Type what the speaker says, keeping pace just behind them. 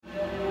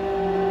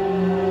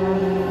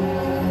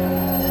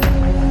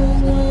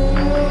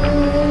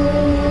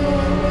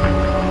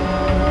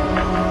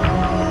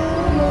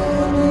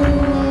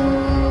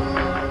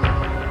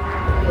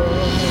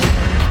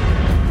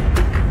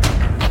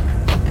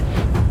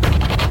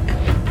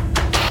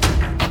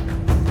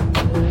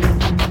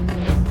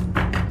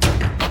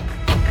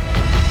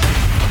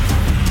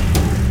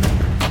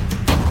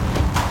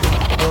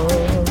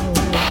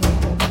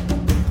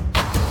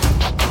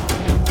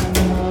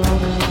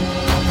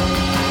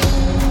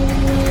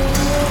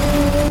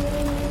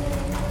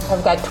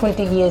I've got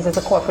 20 years as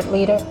a corporate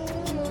leader.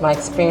 My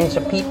experience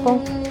of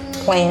people,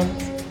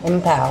 plans,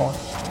 and power.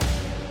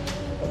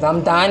 Because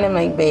I'm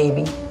dynamite,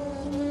 baby.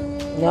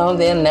 No,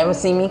 they'll never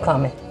see me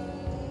coming.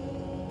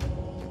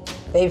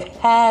 They've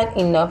had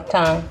enough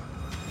time.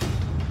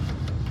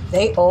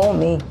 They owe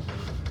me.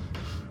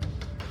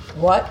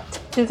 What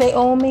do they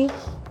owe me?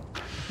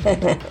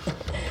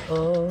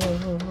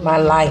 My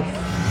life.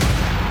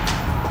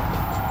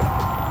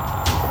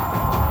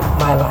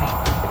 My life.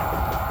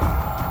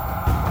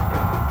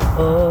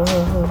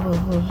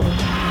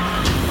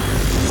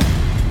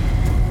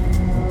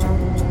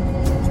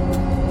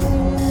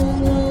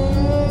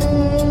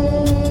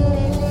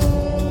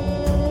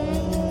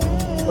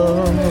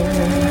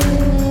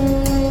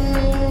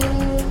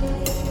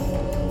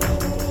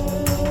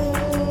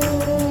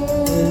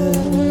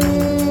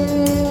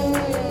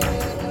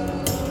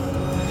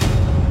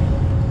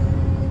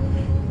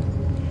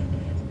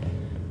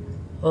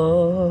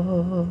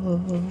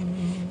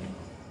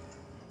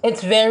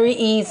 It's very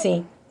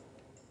easy.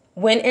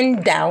 When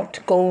in doubt,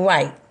 go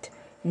right.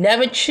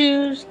 Never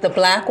choose the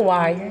black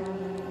wire,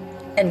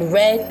 and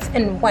reds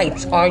and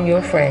whites are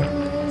your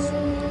friends.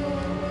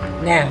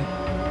 Now,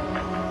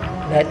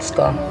 let's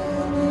go.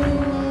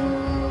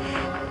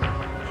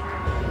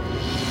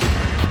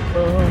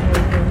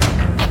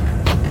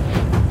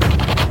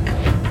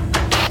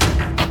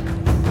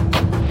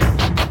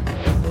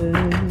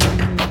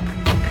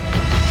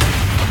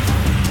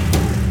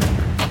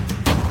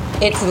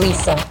 It's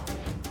Lisa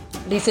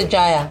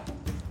JAEL.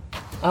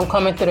 I'm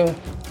coming through.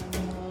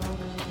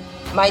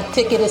 My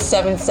ticket is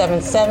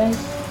 777.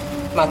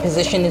 My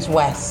position is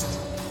west.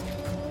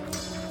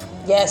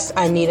 Yes,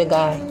 I need a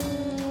guy.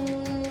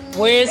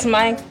 Where's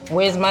my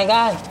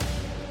guy?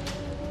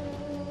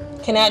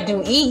 Can I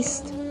do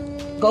east?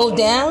 Go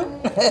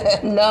down?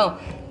 No.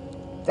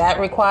 That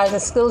requires a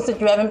skill set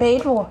you haven't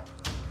paid for.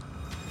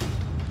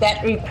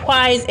 That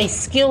requires a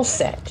skill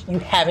set you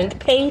haven't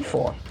paid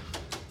for.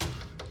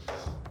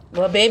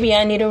 Well, baby,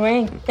 I need a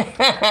ring.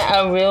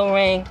 A real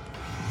ring.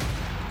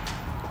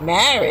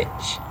 Marriage.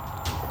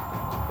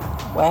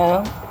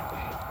 Well,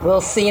 we'll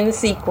see in the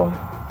sequel.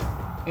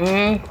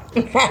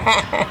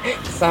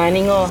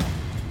 Signing off.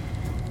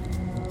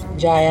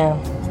 JAEL.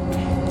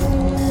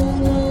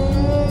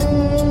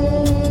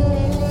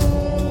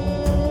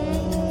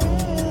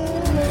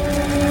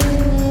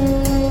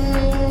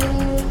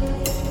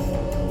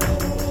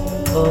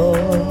 Oh.